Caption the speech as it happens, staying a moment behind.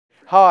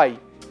Hi,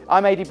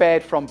 I'm Adrian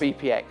Baird from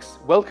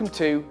BPX. Welcome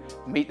to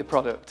Meet the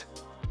Product.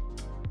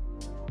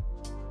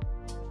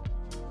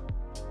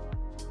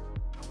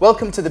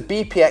 Welcome to the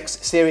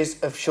BPX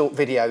series of short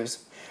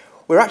videos.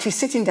 We're actually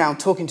sitting down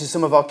talking to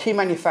some of our key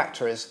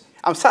manufacturers.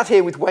 I'm sat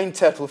here with Wayne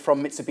Turtill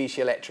from Mitsubishi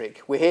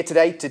Electric. We're here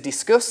today to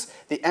discuss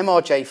the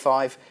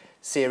MRJ5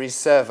 series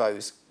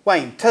servos.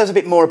 Wayne, tell us a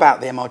bit more about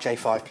the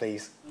MRJ5,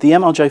 please. The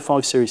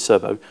MRJ5 series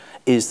servo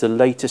is the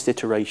latest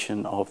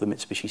iteration of the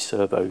Mitsubishi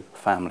Servo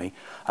family.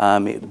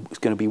 It's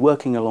going to be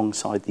working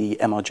alongside the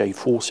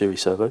MRJ4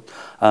 series servo,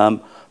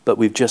 but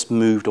we've just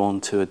moved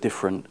on to a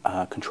different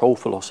control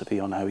philosophy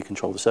on how we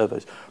control the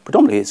servos.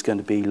 Predominantly it's going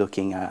to be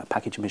looking at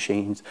packaging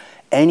machines,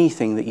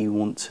 anything that you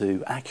want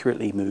to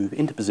accurately move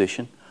into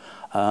position,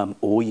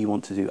 or you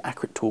want to do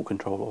accurate torque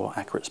control or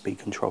accurate speed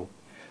control.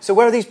 So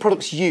where are these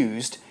products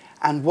used,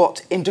 and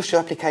what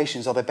industrial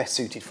applications are they best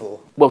suited for?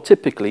 Well,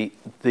 typically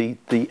the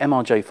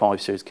MRJ5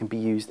 series can be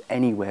used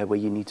anywhere where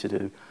you need to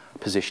do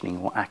positioning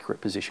or accurate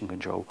position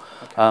control.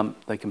 Okay.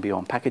 They can be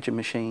on packaging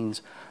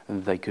machines,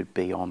 and they could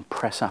be on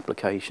press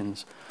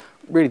applications,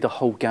 really the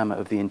whole gamut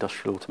of the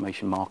industrial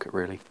automation market,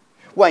 really.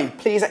 Wayne,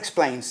 please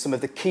explain some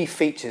of the key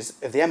features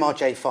of the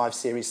MRJ5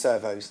 series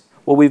servos.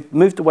 Well, we've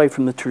moved away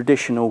from the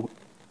traditional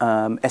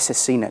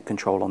SSC net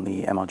control on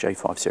the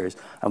MRJ5 series,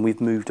 and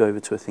we've moved over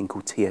to a thing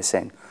called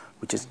TSN,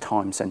 which is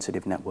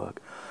time-sensitive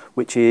network,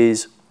 which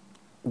is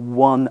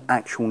one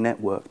actual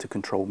network to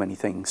control many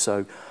things.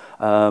 So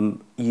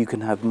you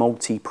can have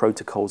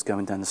multi-protocols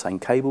going down the same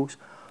cables,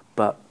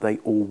 but they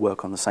all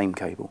work on the same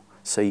cable.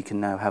 So you can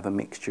now have a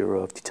mixture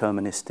of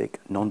deterministic,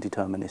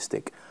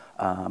 non-deterministic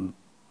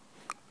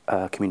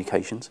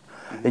communications.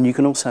 And you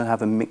can also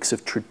have a mix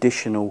of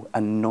traditional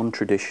and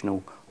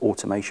non-traditional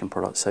automation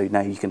products. So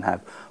now you can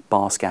have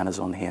bar scanners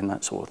on here and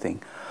that sort of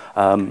thing,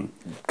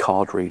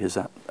 card readers,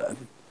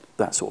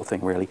 that sort of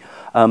thing, really.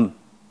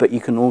 But you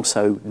can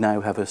also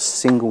now have a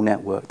single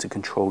network to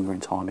control your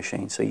entire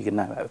machine. So you can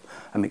now have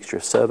a mixture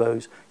of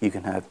servos. You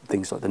can have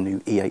things like the new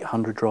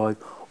E800 drive,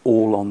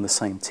 all on the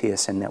same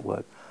TSN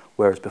network.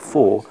 Whereas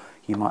before,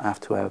 you might have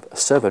to have a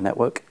servo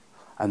network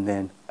and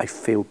then a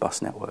field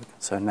bus network.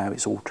 So now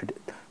it's all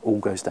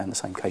goes down the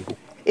same cable.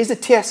 Is the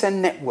TSN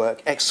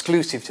network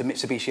exclusive to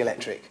Mitsubishi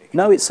Electric?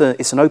 No, it's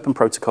an open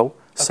protocol. Okay.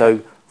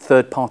 So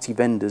third-party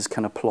vendors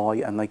can apply,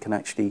 and they can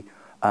actually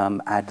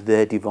add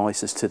their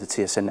devices to the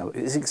TSN network.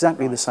 It's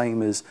exactly the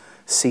same as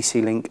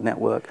CC-Link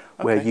network,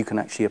 where you can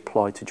actually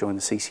apply to join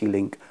the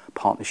CC-Link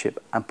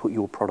partnership and put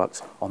your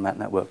products on that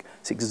network.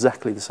 It's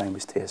exactly the same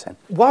as TSN.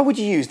 Why would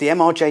you use the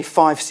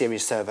MRJ5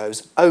 series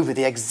servos over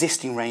the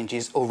existing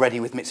ranges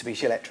already with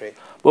Mitsubishi Electric?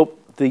 Well,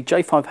 the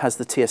J5 has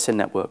the TSN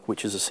network,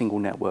 which is a single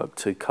network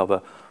to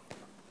cover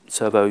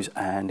servos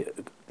and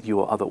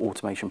your other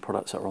automation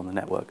products that are on the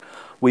network.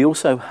 We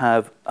also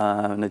have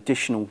an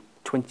additional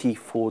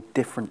 24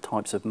 different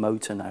types of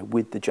motor now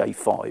with the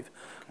J5,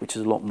 which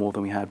is a lot more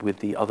than we had with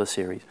the other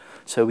series.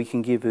 So we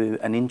can give you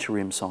an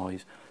interim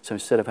size. So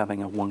instead of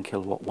having a 1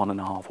 kilowatt,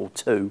 1.5 or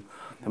 2,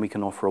 then we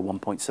can offer a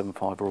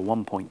 1.75 or a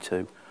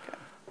 1.2,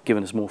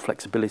 giving us more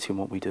flexibility in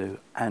what we do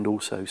and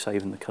also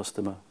saving the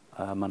customer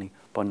money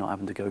by not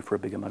having to go for a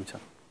bigger motor.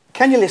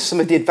 Can you list some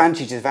of the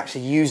advantages of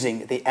actually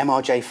using the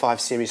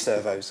MRJ5 series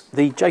servos?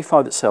 The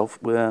J5 itself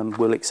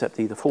will accept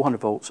either 400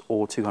 volts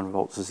or 200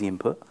 volts as the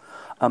input.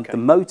 The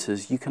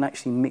motors, you can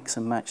actually mix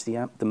and match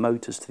the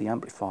motors to the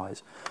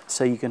amplifiers.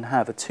 So you can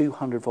have a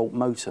 200 volt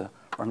motor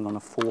running on a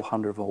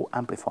 400 volt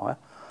amplifier,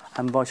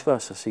 and vice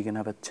versa. So you can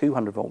have a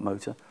 200 volt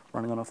motor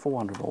running on a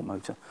 400 volt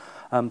motor.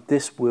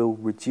 This will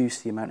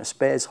reduce the amount of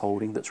spares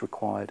holding that's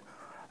required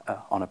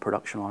on a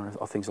production line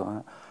or things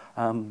like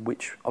that,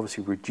 which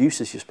obviously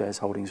reduces your spares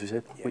holdings,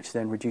 which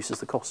then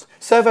reduces the cost.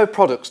 Servo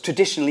products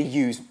traditionally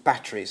use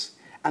batteries,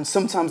 and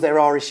sometimes there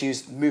are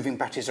issues moving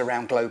batteries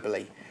around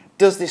globally.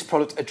 Does this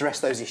product address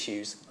those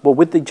issues? Well,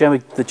 with the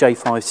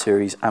J5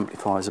 series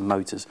amplifiers and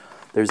motors,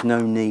 there's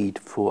no need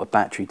for a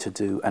battery to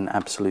do an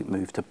absolute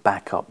move to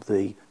back up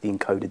the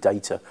encoded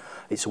data.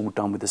 It's all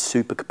done with a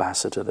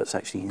supercapacitor that's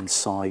actually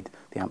inside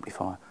the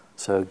amplifier.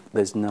 So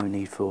there's no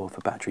need for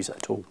batteries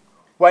at all.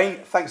 Wayne,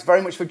 thanks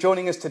very much for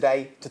joining us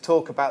today to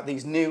talk about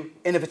these new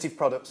innovative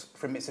products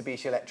from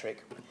Mitsubishi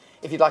Electric.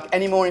 If you'd like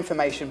any more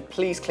information,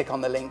 please click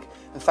on the link,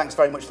 and thanks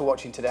very much for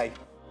watching today.